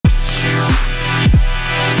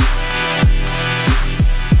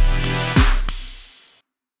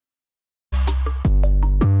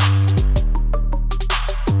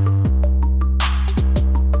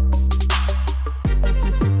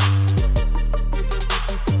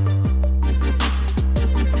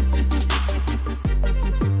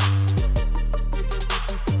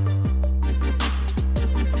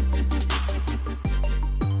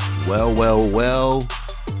Well.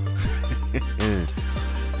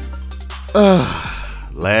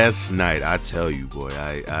 Last night, I tell you, boy,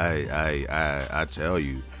 I tell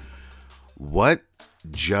you, what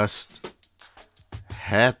just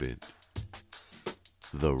happened?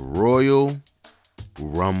 The Royal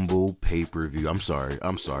Rumble pay-per-view. I'm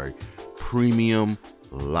sorry. Premium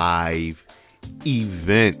live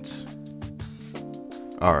event.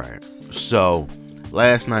 All right. So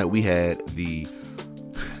last night we had the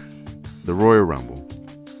Royal Rumble,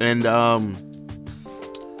 and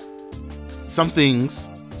some things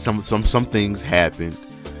happened.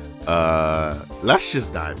 Let's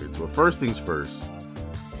just dive into it. First things first.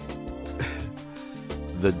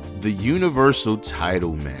 The Universal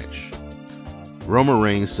title match. Roman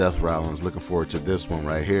Reigns, Seth Rollins. Looking forward to this one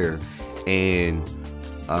right here. And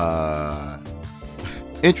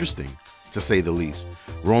interesting, to say the least.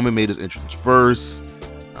 Roman made his entrance first.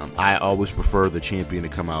 I always prefer the champion to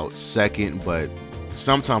come out second, but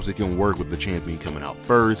sometimes it can work with the champion coming out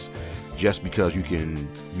first, just because you can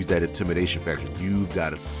use that intimidation factor. You've got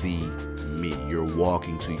to see me. You're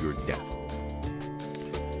walking to your death.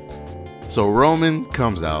 So Roman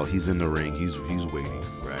comes out. He's in the ring. He's waiting,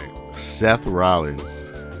 right? Seth Rollins.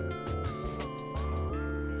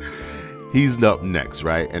 He's up next,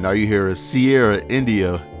 right? And all you hear is Sierra,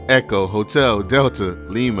 India, Echo, Hotel, Delta,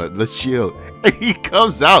 Lima, The Shield. And he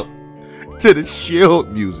comes out to the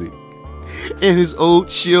Shield music in his old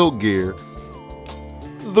Shield gear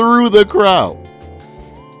through the crowd.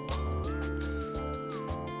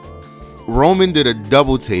 Roman did a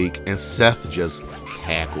double take, and Seth just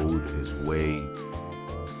cackled his way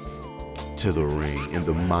to the ring, and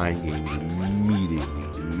the mind games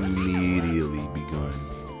immediately begun.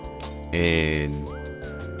 And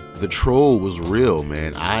the troll was real,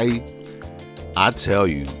 man. I tell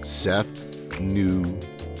you, Seth knew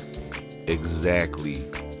exactly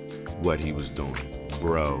what he was doing,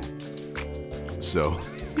 bro. So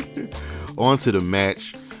on to the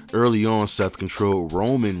match. Early on, Seth controlled.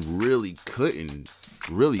 Roman really couldn't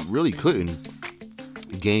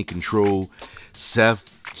gain control. Seth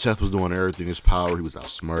was doing everything in his power. He was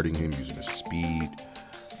outsmarting him, using his speed.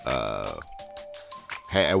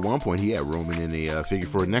 At one point, he had Roman in a figure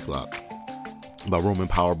four necklock, but Roman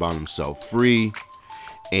powerbombed himself free,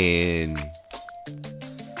 and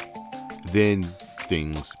then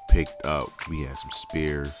things picked up. We had some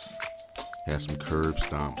spears, had some curb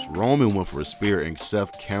stomps. Roman went for a spear, and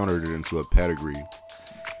Seth countered it into a pedigree.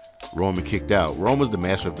 Roman kicked out. Roman's the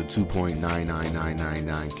master of the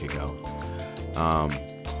 2.99999 kick out.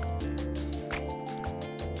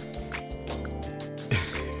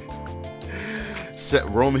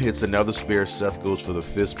 Roman hits another spear. Seth goes for the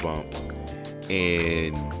fist bump,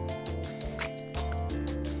 and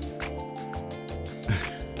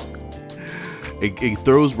it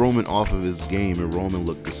throws Roman off of his game, and Roman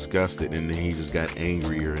looked disgusted, and then he just got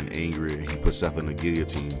angrier and angrier, and he put Seth in the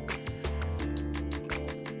guillotine.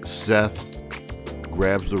 Seth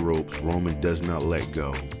grabs the ropes. Roman does not let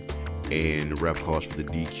go, and the ref calls for the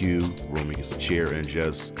DQ. Roman gets a chair and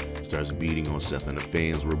just starts beating on Seth, and the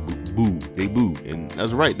fans were booed. They booed, and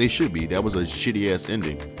that's right, they should be. That was a shitty ass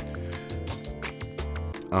ending.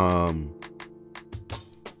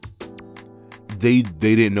 They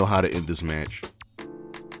didn't know how to end this match.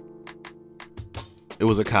 It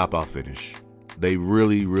was a cop-out finish. They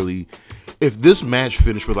really, if this match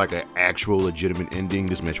finished with like an actual legitimate ending,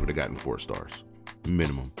 this match would have gotten 4 stars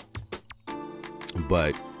minimum.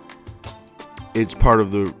 But it's part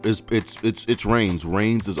of the it's Reigns.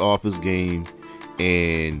 Reigns is off his game,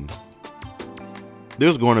 and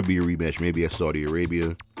there's going to be a rematch, maybe at Saudi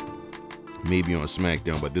Arabia, maybe on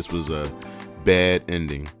SmackDown, but this was a bad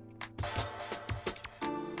ending.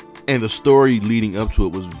 And the story leading up to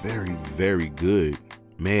it was very, very good.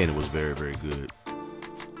 Man, it was very, very good.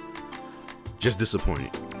 Just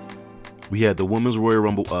disappointed. We had the Women's Royal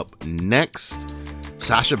Rumble up next.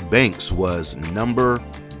 Sasha Banks was number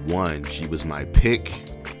 1. She was my pick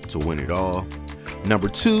to win it all. Number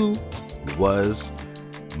 2 was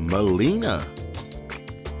Melina.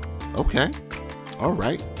 Okay. All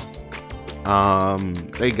right.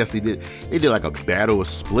 They did like a battle of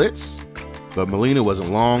splits, but Melina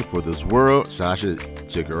wasn't long for this world. Sasha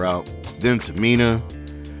took her out. Then Tamina,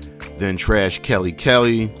 then Trash Kelly,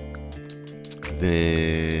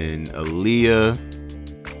 then Aaliyah,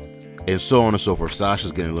 and so on and so forth.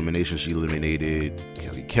 Sasha's getting elimination. She eliminated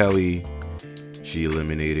Kelly. She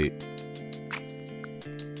eliminated.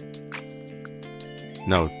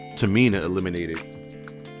 No, Tamina eliminated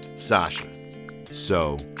Sasha.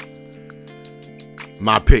 So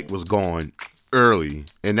my pick was gone early,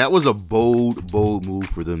 and that was a bold move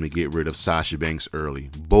for them to get rid of Sasha Banks early.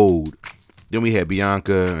 Bold. Then we had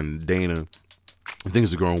Bianca and Dana.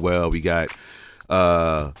 Things are going well. We got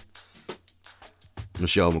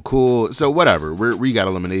Michelle McCool. So whatever. We got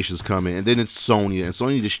eliminations coming. And then it's Sonya. And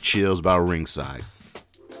Sonya just chills by ringside.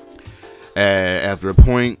 After a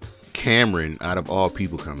point, Cameron, out of all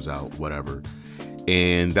people, comes out. Whatever.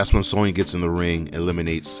 And that's when Sonya gets in the ring,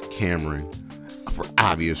 eliminates Cameron for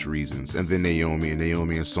obvious reasons. And then Naomi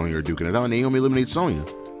and Sonya are duking it out. And Naomi eliminates Sonya.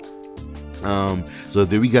 So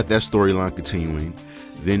then we got that storyline continuing.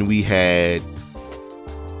 Then we had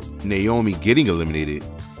Naomi getting eliminated,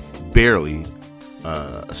 barely.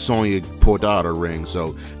 Sonya pulled out her ring,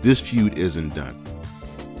 so this feud isn't done.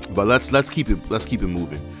 But let's keep it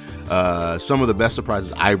moving. Some of the best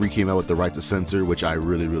surprises: Ivory came out with the right to censor, which I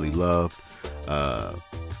really loved.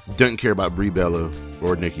 Doesn't care about Brie Bella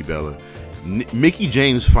or Nikki Bella. Mickie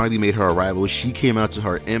James finally made her arrival. She came out to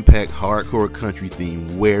her Impact Hardcore Country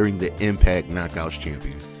theme wearing the Impact Knockouts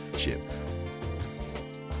Championship.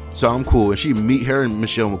 So I'm cool. And her and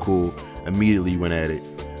Michelle McCool immediately went at it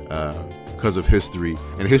because of history.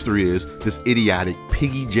 And history is this idiotic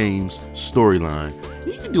Mickie James storyline.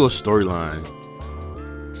 You can do a storyline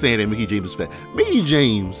saying that Mickie James is fat. Mickie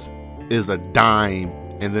James is a dime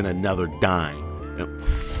and then another dime.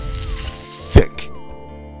 Thick.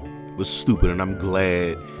 Was stupid, and I'm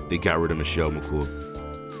glad they got rid of Michelle McCool.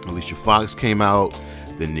 Alicia Fox came out,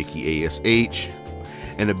 then Nikki ASH,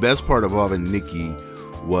 and the best part of all of Nikki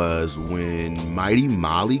was when Mighty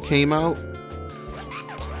Molly came out,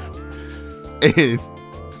 and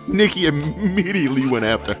Nikki immediately went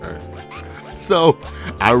after her. So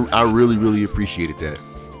I really appreciated that.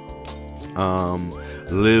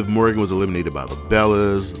 Liv Morgan was eliminated by the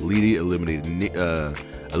Bellas. Lydia eliminated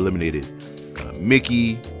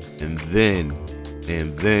Mickey. And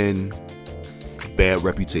then bad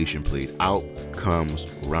reputation played. Out comes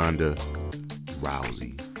Ronda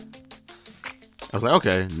Rousey. I was like,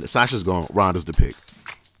 okay, Sasha's gone. Ronda's the pick.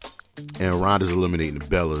 And Ronda's eliminating the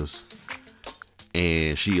Bellas.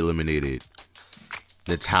 And she eliminated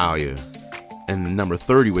Natalya. And the number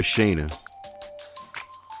 30 was Shayna.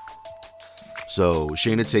 So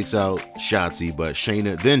Shayna takes out Shotzi, but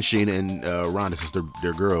Shayna and Ronda, since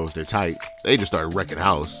they're girls, they're tight. They just started wrecking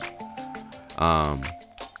house. And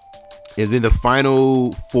then the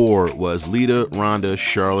final four was Lita, Ronda,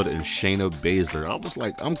 Charlotte, and Shayna Baszler. I was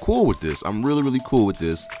like, I'm cool with this. I'm really cool with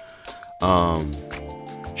this.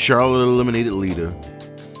 Charlotte eliminated Lita.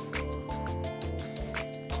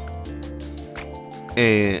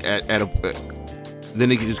 And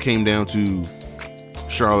then it just came down to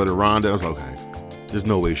Charlotte and Ronda. I was like, okay, there's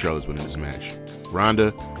no way Charlotte's winning this match.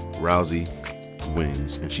 Ronda Rousey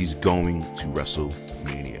wins, and she's going to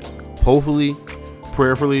WrestleMania. Hopefully,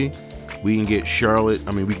 prayerfully, we can get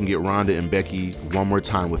Ronda and Becky one more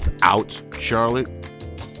time without Charlotte.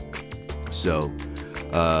 So,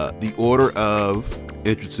 the order of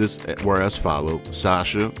entrances were as follow: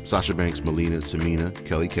 Sasha Banks, Melina, Tamina,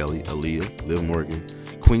 Kelly, Aaliyah, Liv Morgan,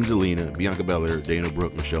 Queen Zelina, Bianca Belair, Dana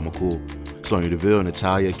Brooke, Michelle McCool, Sonya Deville,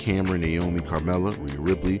 Natalya, Cameron, Naomi, Carmella, Rhea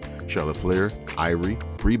Ripley, Charlotte Flair, Ivory,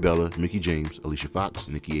 Brie Bella, Mickie James, Alicia Fox,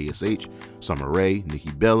 Nikki ASH, Summer Rae,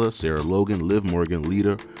 Nikki Bella, Sarah Logan, Liv Morgan,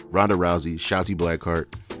 Lita, Ronda Rousey, Shotzi Blackheart,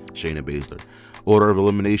 Shayna Baszler. Order of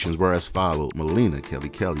eliminations were as followed: Melina,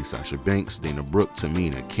 Kelly, Sasha Banks, Dana Brooke,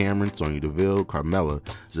 Tamina, Cameron, Sonya Deville, Carmella,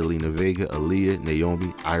 Zelina Vega, Aaliyah,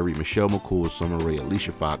 Naomi, Ivory, Michelle McCool, Summer Rae,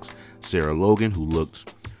 Alicia Fox, Sarah Logan, who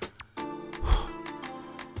looked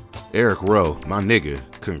Eric Rowe, my nigga,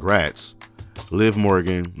 congrats. Liv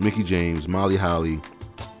Morgan, Mickie James, Molly Holly,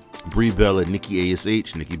 Brie Bella, Nikki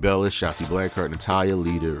ASH, Nikki Bella, Shotzi Blackheart, Natalya,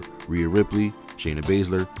 Lita, Rhea Ripley, Shayna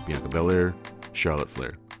Baszler, Bianca Belair, Charlotte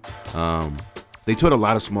Flair. They told a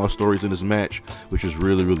lot of small stories in this match, which was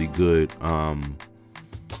really good.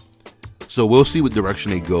 So we'll see what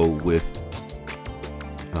direction they go with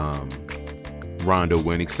Ronda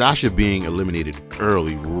winning. Sasha being eliminated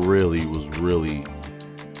early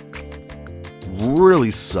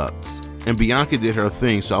really sucked. And Bianca did her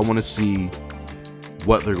thing, so I want to see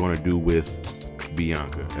what they're going to do with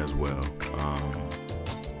Bianca as well.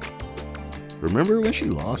 Remember when she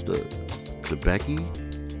lost to Becky?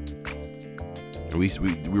 And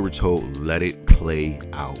we were told, let it play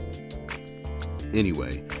out.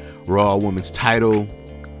 Anyway, Raw Women's title,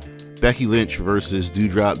 Becky Lynch versus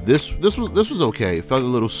Doudrop. This was okay. It felt a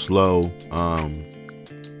little slow.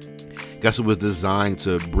 Guess it was designed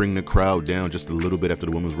to bring the crowd down just a little bit after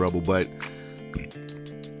the Women's Rumble, but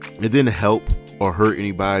it didn't help or hurt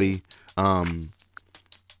anybody.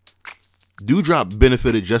 Doudrop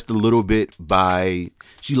benefited just a little bit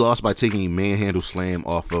she lost by taking a manhandle slam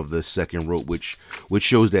off of the second rope, which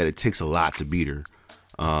shows that it takes a lot to beat her.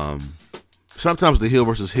 sometimes the heel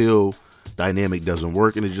versus heel dynamic doesn't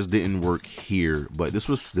work, and it just didn't work here. But this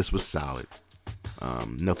was solid.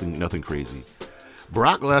 Nothing crazy.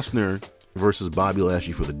 Brock Lesnar versus Bobby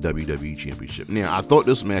Lashley for the WWE Championship. Now, I thought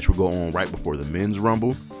this match would go on right before the Men's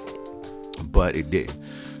Rumble, but it didn't.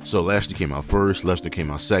 So Lashley came out first, Lesnar came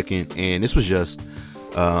out second, and this was just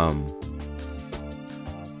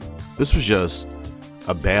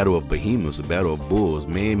a battle of behemoths, a battle of bulls.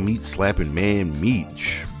 Man meat slapping man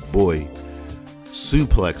meat. Boy,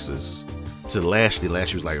 suplexes to Lashley.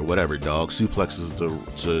 Lashley was like, whatever, dog. Suplexes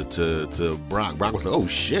to Brock. Brock was like, oh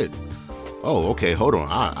shit. Oh, okay, hold on.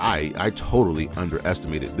 I totally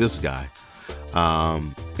underestimated this guy.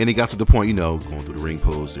 And it got to the point, going through the ring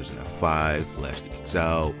post. There's an F5. Lashley kicks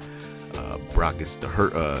out. Brock gets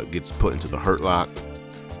put into the hurt lock.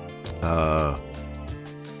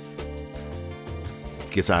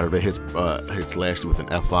 Gets out of it. Hits Lashley with an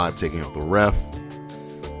F5, taking out the ref.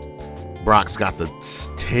 Brock's got the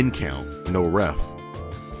 10 count, no ref.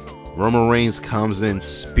 Roman Reigns comes in,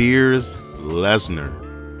 spears Lesnar.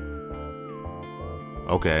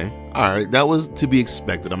 Okay, all right, that was to be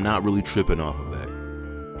expected. I'm not really tripping off of that.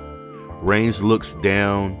 Reigns looks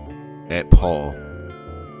down at Paul.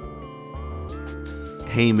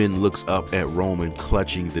 Heyman looks up at Roman,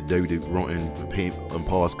 clutching the WWE, and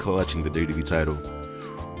Paul's clutching the WWE title.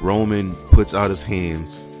 Roman puts out his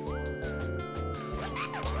hands,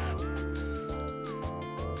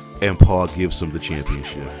 and Paul gives him the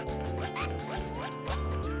championship.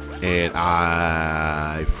 And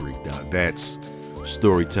I freaked out. That's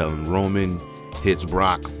storytelling. Roman hits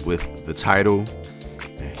Brock with the title,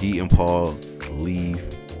 and he and Paul leave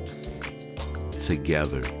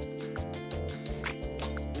together.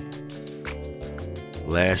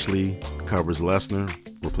 Lashley covers Lesnar.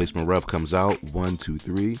 Replacement ref comes out. 1, 2,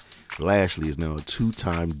 3. Lashley is now a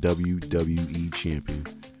 2-time WWE champion.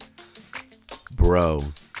 Bro.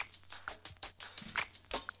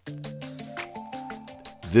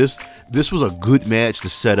 This was a good match to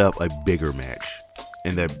set up a bigger match.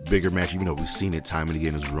 And that bigger match, even though we've seen it time and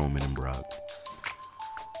again, is Roman and Brock.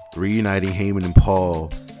 Reuniting Heyman and Paul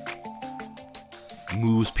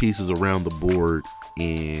moves pieces around the board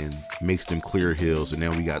and makes them clear heels. And now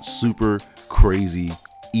we got super crazy,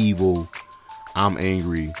 evil, I'm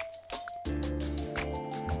angry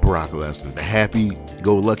Brock Lesnar. The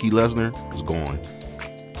happy-go-lucky Lesnar is gone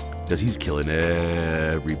because he's killing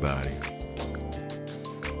everybody.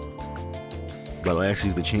 But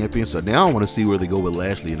Lashley's the champion, so now I want to see where they go with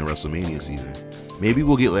Lashley in the WrestleMania season. Maybe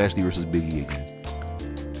we'll get Lashley versus Big E again.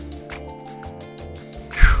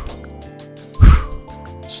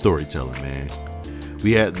 Storytelling, man.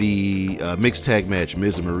 We had the mixed tag match,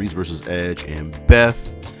 Miz and Maurice versus Edge and Beth.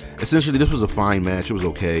 Essentially, this was a fine match. It was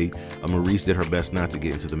okay. Maurice did her best not to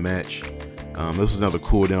get into the match. This was another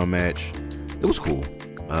cool down match. It was cool.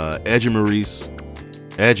 Edge and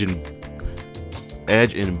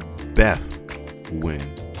Beth win.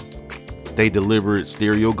 They delivered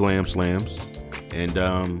stereo glam slams, and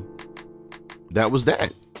that was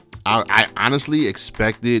that. I honestly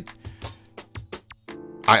expected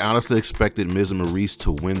Miz and Maurice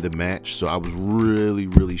to win the match, so I was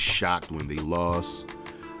really shocked when they lost.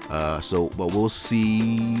 But we'll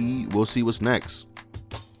see what's next.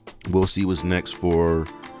 We'll see what's next for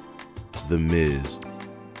the Miz.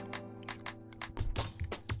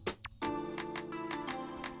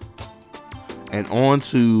 And on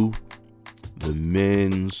to the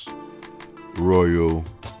Men's Royal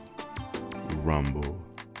Rumble.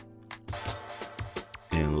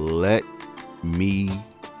 And let me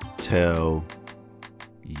tell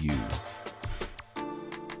you,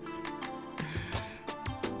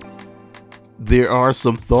 there are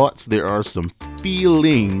some thoughts, there are some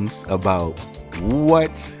feelings about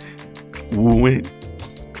what went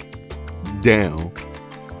down.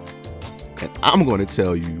 And I'm going to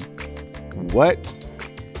tell you what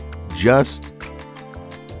just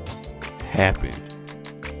happened.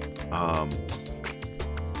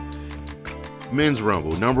 Men's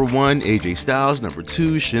Rumble. Number 1, AJ Styles. Number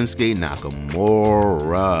 2, Shinsuke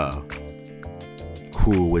Nakamura.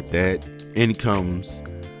 Cool with that. In comes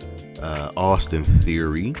Austin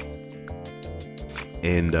Theory.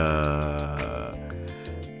 And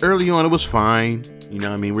early on, it was fine. You know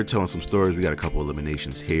what I mean? We're telling some stories. We got a couple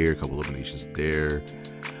eliminations here, a couple eliminations there.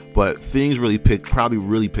 But things probably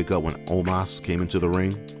really pick up when Omos came into the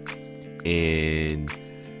ring. And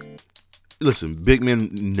listen, big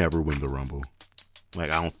men never win the Rumble.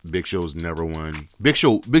 Like, Big Show's never won. Big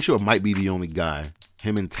Show might be the only guy.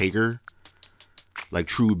 Him and Taker, like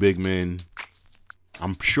true big men.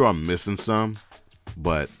 I'm sure I'm missing some,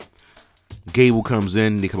 but Gable comes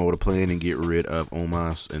in, they come up with a plan and get rid of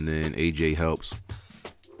Omos, and then AJ helps.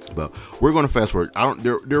 But we're going to fast forward.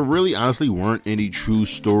 There really honestly weren't any true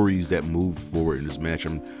stories that moved forward in this match.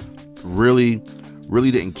 I'm really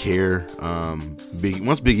didn't care.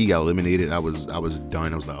 Once Big E got eliminated, I was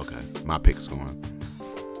done. I was like, okay, my pick's going.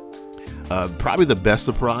 Probably the best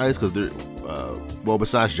surprise, because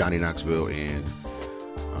besides Johnny Knoxville and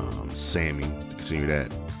Sammy, to continue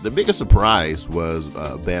that, the biggest surprise was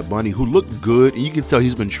Bad Bunny, who looked good. And you can tell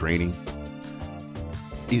he's been training.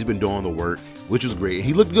 He's been doing the work, which was great.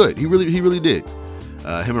 He looked good. He really did.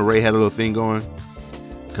 Him and Ray had a little thing going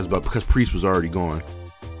because Priest was already gone.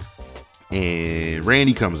 And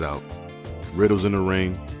Randy comes out. Riddle's in the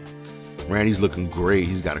ring. Randy's looking great.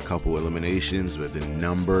 He's got a couple eliminations, but then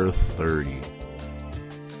number 30,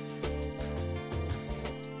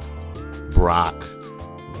 Brock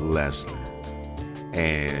Lesnar.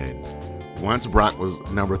 And once Brock was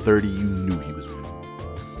number 30, you knew he was winning.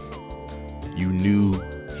 You knew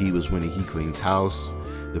he was winning. He cleans house.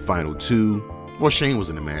 The final two, well, Shane was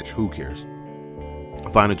in the match. Who cares? The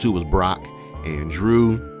final two was Brock and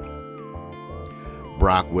Drew.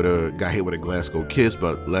 Brock got hit with a Glasgow kiss,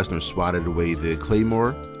 but Lesnar swatted away the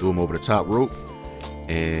Claymore, threw him over the top rope,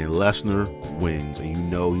 and Lesnar wins. And you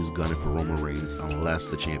know he's gunning for Roman Reigns unless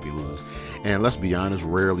the champion loses. And let's be honest,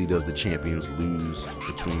 rarely does the champions lose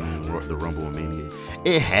between the Rumble and Mania.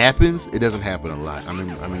 It happens. It doesn't happen a lot. I mean,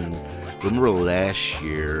 remember last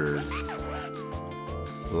year,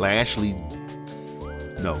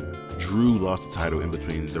 Drew lost the title in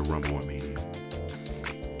between the Rumble and Mania.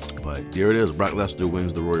 But there it is. Brock Lesnar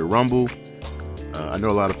wins the Royal Rumble. I know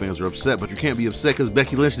a lot of fans are upset, but you can't be upset because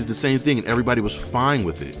Becky Lynch did the same thing and everybody was fine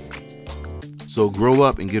with it. So grow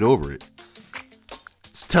up and get over it.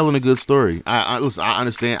 It's telling a good story. Listen, I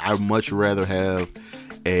understand. I'd much rather have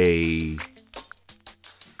a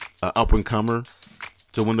up and comer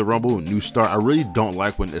to win the Rumble, a new star. I really don't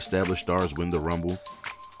like when established stars win the Rumble.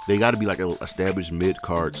 They got to be like established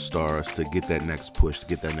mid-card stars to get that next push, to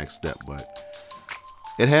get that next step. But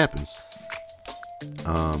it happens.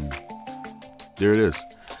 There it is.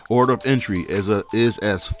 Order of entry is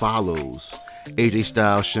as follows: AJ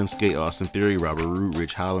Styles, Shinsuke, Austin Theory, Robert Roode,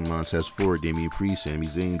 Rich Holland, Montez Ford, Damian Priest, Sami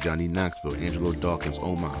Zayn, Johnny Knoxville, Angelo Dawkins,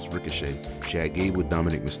 Omos, Ricochet, Chad Gable,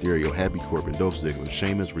 Dominic Mysterio, Happy Corbin, Dolph Ziggler,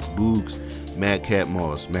 Sheamus, Rick Boogs, Madcap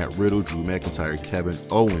Moss, Matt Riddle, Drew McIntyre, Kevin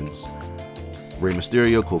Owens, Rey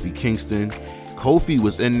Mysterio, Kofi Kingston. Kofi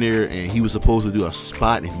was in there and he was supposed to do a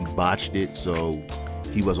spot and he botched it, so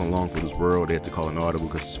he wasn't long for this world. They had to call an audible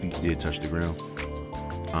because his feet did touch the ground.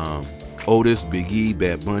 Otis, Big E,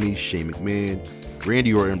 Bad Bunny, Shane McMahon,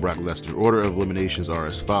 Randy Orton, Brock Lesnar. Order of eliminations are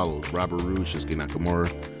as follows: Robert Roode, Shinsuke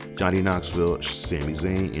Nakamura, Johnny Knoxville, Sami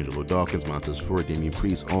Zayn, Angelo Dawkins, Montez Ford, Damian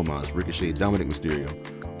Priest, Omos, Ricochet, Dominic Mysterio,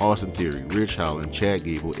 Austin Theory, Rich Holland, Chad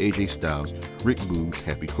Gable, AJ Styles, Rick Boogs,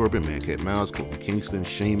 Happy Corbin, Madcap Mouse, Kofi Kingston,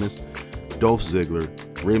 Sheamus, Dolph Ziggler,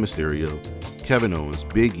 Rey Mysterio, Kevin Owens,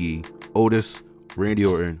 Big E, Otis, Randy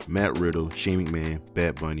Orton, Matt Riddle, Shane McMahon,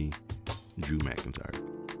 Bad Bunny, Drew McIntyre.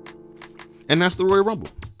 And that's the Royal Rumble.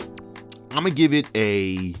 I'm going to give it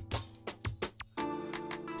a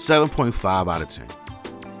 7.5 out of 10.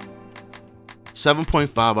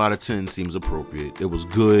 7.5 out of 10 seems appropriate. It was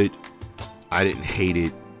good. I didn't hate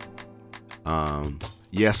it.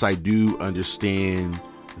 Yes, I do understand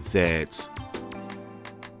that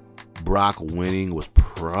Brock winning was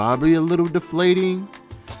probably a little deflating,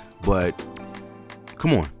 but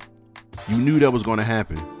come on. You knew that was going to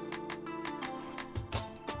happen.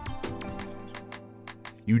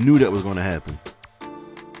 You knew that was going to happen.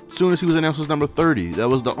 As soon as he was announced as number 30, that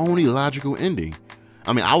was the only logical ending.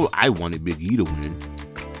 I mean, I wanted Big E to win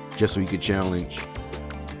just so he could challenge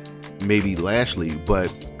maybe Lashley.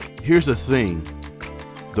 But here's the thing.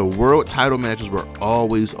 The world title matches were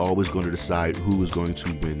always going to decide who was going to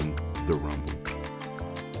win the Rumble.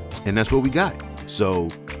 And that's what we got. So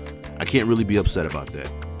I can't really be upset about that.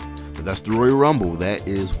 But that's the Royal Rumble. That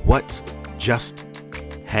is what just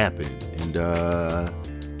happened. And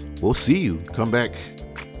we'll see you. Come back.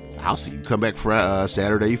 I'll see you. Come back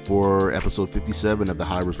Saturday for episode 57 of the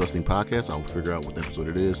High Risk Wrestling Podcast. I'll figure out what episode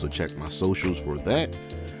it is, so check my socials for that.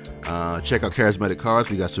 Check out Charismatic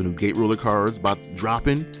Cards. We got some new Gate Ruler cards about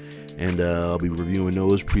dropping, and I'll be reviewing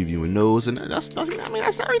those, previewing those, and that's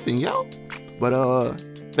everything, yo. But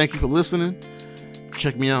thank you for listening.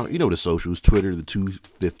 Check me out. You know the socials: Twitter, the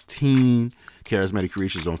 215. Charismatic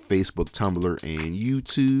Creations on Facebook, Tumblr, and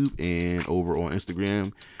YouTube, and over on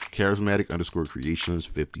Instagram,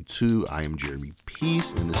 Charismatic_Creations52. I am Jeremy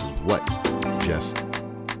Peace, and this is what just